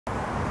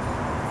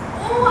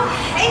Oh, I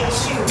hate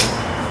you.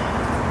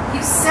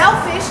 You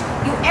selfish,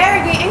 you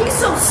arrogant, and you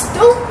so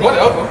stupid.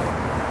 Whatever.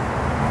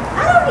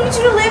 I don't need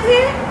you to live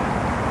here.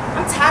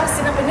 I'm tired of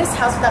sitting up in this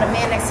house without a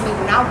man next to me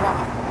when I want.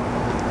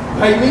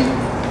 Hate me?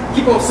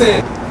 Keep on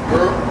saying,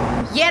 girl.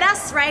 Yeah,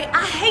 that's right.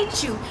 I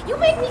hate you. You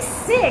make me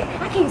sick.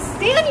 I can't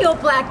stand your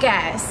black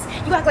ass.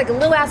 You act like a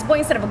little ass boy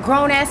instead of a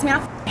grown ass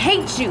man. I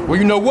hate you. Well,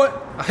 you know what?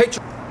 I hate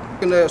your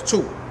ass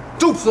too.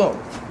 Do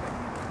something.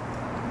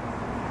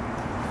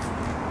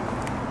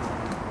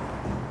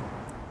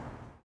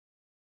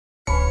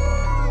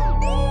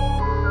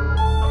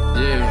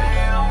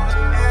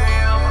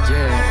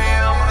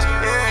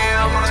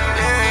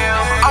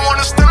 I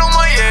wanna stand on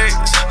my ex.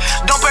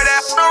 Don't pay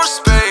that no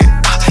respect.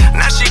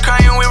 Now she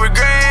crying with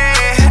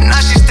regret. Now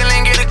she still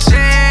ain't get a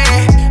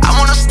check. I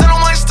wanna stand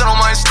on my ex. I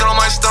wanna stand on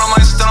my ex. I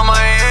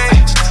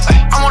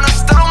wanna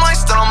stand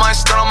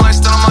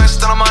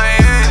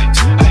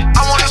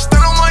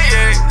on my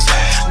ex.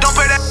 Don't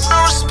pay that no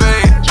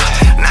respect.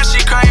 Now she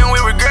crying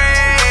with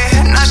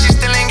regret. Now she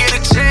still ain't get a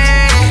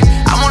check.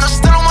 I wanna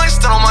stand on my ex. I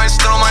wanna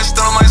stand on my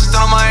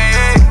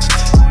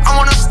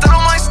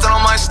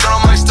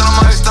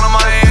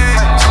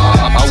ex.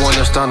 I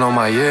wanna stun on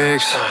my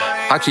ex.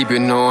 I keep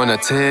ignoring the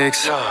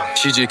text.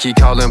 She just keep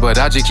calling, but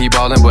I just keep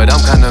ballin'. But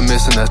I'm kinda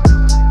missing the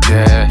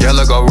yeah.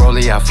 Yellow go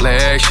rollie, I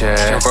flex,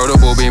 yeah.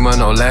 Convertible Beamer,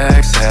 no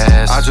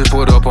Lexus. I just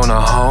put up on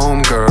a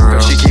home girl.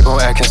 She keep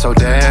on acting so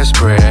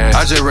desperate.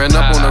 I just ran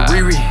up on a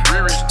Riri.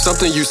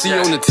 Something you see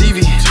on the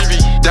TV.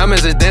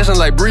 Diamonds is dancing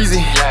like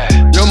breezy.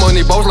 Your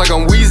money both like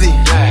I'm Wheezy.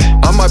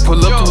 I might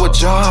pull up to a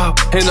job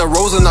in the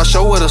rose and I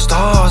show her the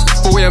stars.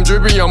 But when I'm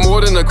dripping, I'm more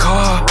than a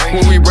car.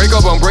 When we break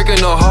up, I'm breaking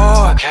her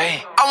heart.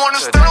 I wanna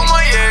stand on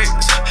my ex.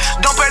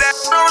 Don't pay that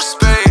no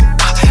respect.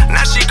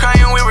 Now she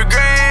crying with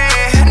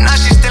regret. Now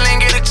she still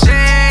ain't get a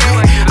check.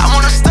 I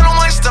wanna stand on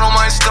my ex. I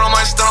wanna stand on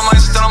my ex.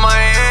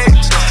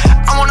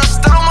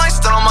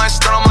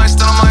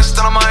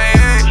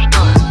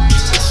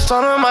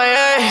 Stun on my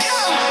ex.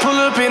 Pull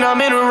up and I'm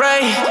in a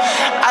rain.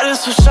 I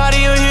just was shot in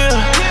here.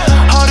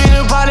 Holding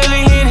a bottle of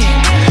Henny.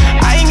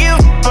 I ain't give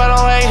a f*** but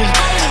I'm waiting.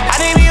 I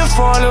didn't even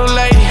for a little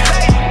lady.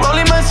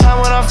 Rolling my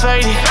time when I'm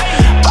faded.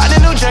 Buy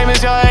the new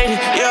James, y'all hate it.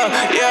 Yeah.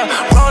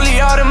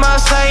 Rolling out in my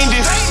same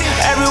diff.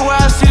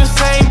 Everywhere I see the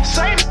same.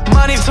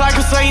 Money talk,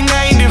 so you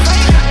named it.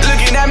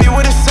 Looking at me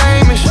with the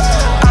same ish.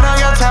 I don't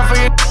got time for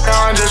your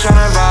now I'm just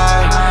tryna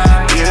vibe.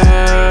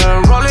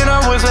 Yeah. Rolling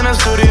up woods in the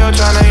studio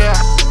tryna,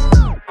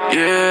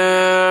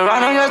 yeah,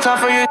 I don't got time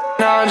for you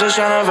now, I'm just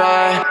tryna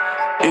vibe.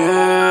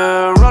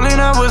 Yeah, rolling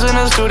up was in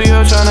the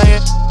studio tryna,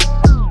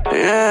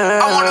 yeah.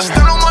 I wanna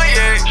stand on my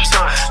ex.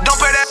 Don't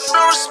pay that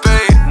no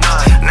respect.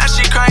 Now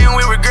she crying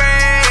with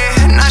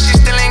regret. Now she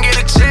still ain't get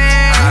a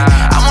check.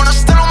 I wanna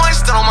stand on my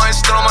ex. I wanna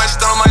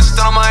stand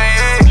on my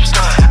ex.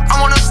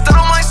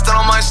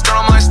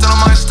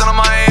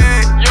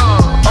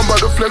 I'm about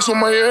to flex on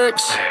my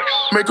ex.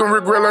 Make him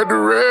regret like the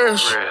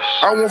rest.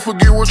 I won't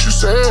forget what you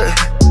said.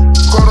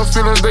 Call them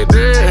feelings, they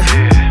dead.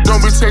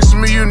 Don't be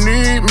texting me, you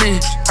need me.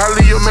 I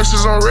leave your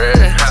message on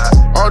red.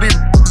 All these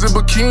in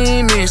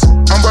bikinis.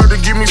 I'm about to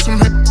give me some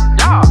hit.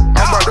 I'm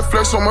about to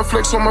flex on my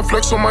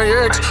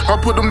ex. I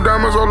put them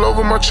diamonds all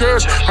over my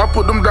chest. I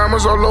put them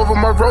diamonds all over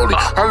my rollie.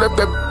 I left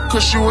that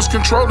cause she was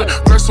controlling.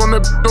 Flex on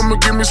that I'ma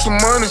give me some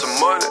money.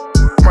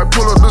 Might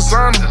pull up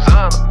designer.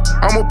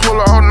 I'ma pull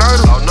her all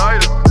nighter.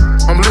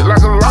 I'm lit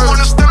like a lighter. I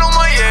wanna stand on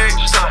my ex.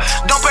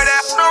 Don't pay that